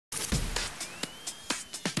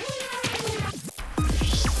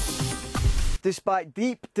Despite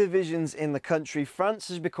deep divisions in the country, France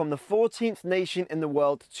has become the 14th nation in the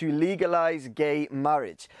world to legalise gay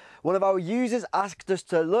marriage. One of our users asked us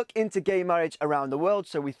to look into gay marriage around the world,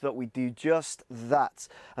 so we thought we'd do just that.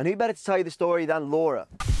 And who better to tell you the story than Laura?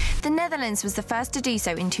 The Netherlands was the first to do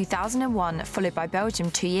so in 2001, followed by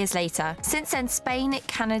Belgium 2 years later. Since then, Spain,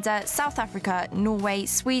 Canada, South Africa, Norway,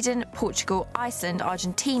 Sweden, Portugal, Iceland,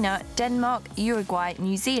 Argentina, Denmark, Uruguay,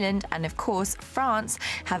 New Zealand, and of course, France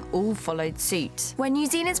have all followed suit. When New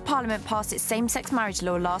Zealand's parliament passed its same-sex marriage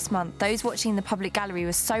law last month, those watching in the public gallery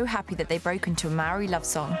were so happy that they broke into a Maori love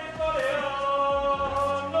song.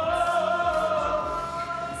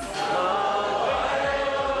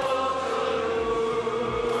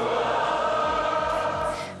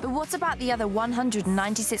 What about the other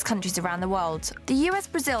 196 countries around the world? The US,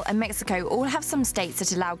 Brazil and Mexico all have some states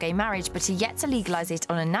that allow gay marriage but are yet to legalise it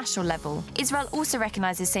on a national level. Israel also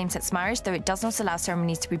recognises same-sex marriage, though it does not allow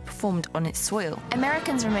ceremonies to be performed on its soil.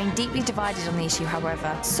 Americans remain deeply divided on the issue,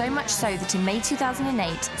 however, so much so that in May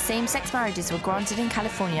 2008, same-sex marriages were granted in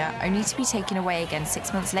California, only to be taken away again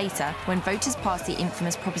 6 months later when voters passed the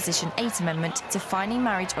infamous Proposition 8 amendment defining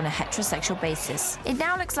marriage on a heterosexual basis. It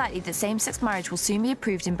now looks likely that same-sex marriage will soon be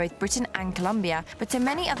approved in both Britain and Colombia, but in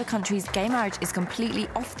many other countries, gay marriage is completely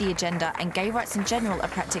off the agenda and gay rights in general are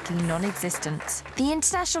practically non-existent. The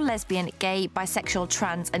International Lesbian, Gay, Bisexual,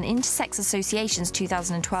 Trans and Intersex Association's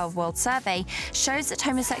 2012 World Survey shows that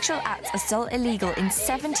homosexual acts are still illegal in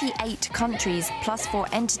 78 countries plus 4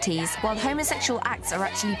 entities, while homosexual acts are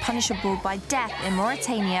actually punishable by death in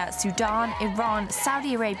Mauritania, Sudan, Iran,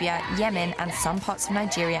 Saudi Arabia, Yemen and some parts of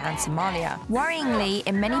Nigeria and Somalia. Worryingly,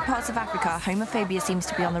 in many parts of Africa, homophobia seems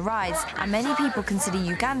to be on the rise, and many people consider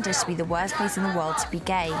Uganda to be the worst place in the world to be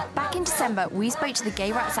gay. Back in December, we spoke to the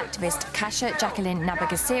gay rights activist Kasha Jacqueline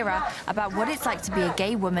Nabagasira about what it's like to be a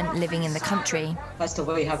gay woman living in the country. First of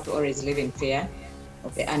all, you have to always live in fear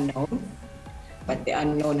of the unknown, but the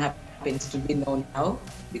unknown happens to be known now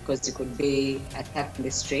because you could be attacked in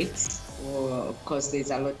the streets, or of course there's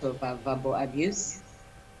a lot of verbal abuse,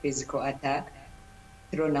 physical attack,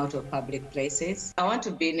 thrown out of public places. I want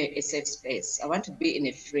to be in a safe space. I want to be in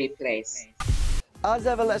a free place. As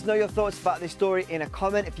ever, let us know your thoughts about this story in a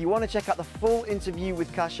comment. If you want to check out the full interview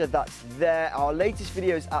with Kasha, that's there. Our latest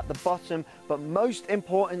video is at the bottom, but most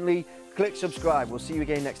importantly, click subscribe. We'll see you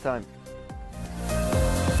again next time.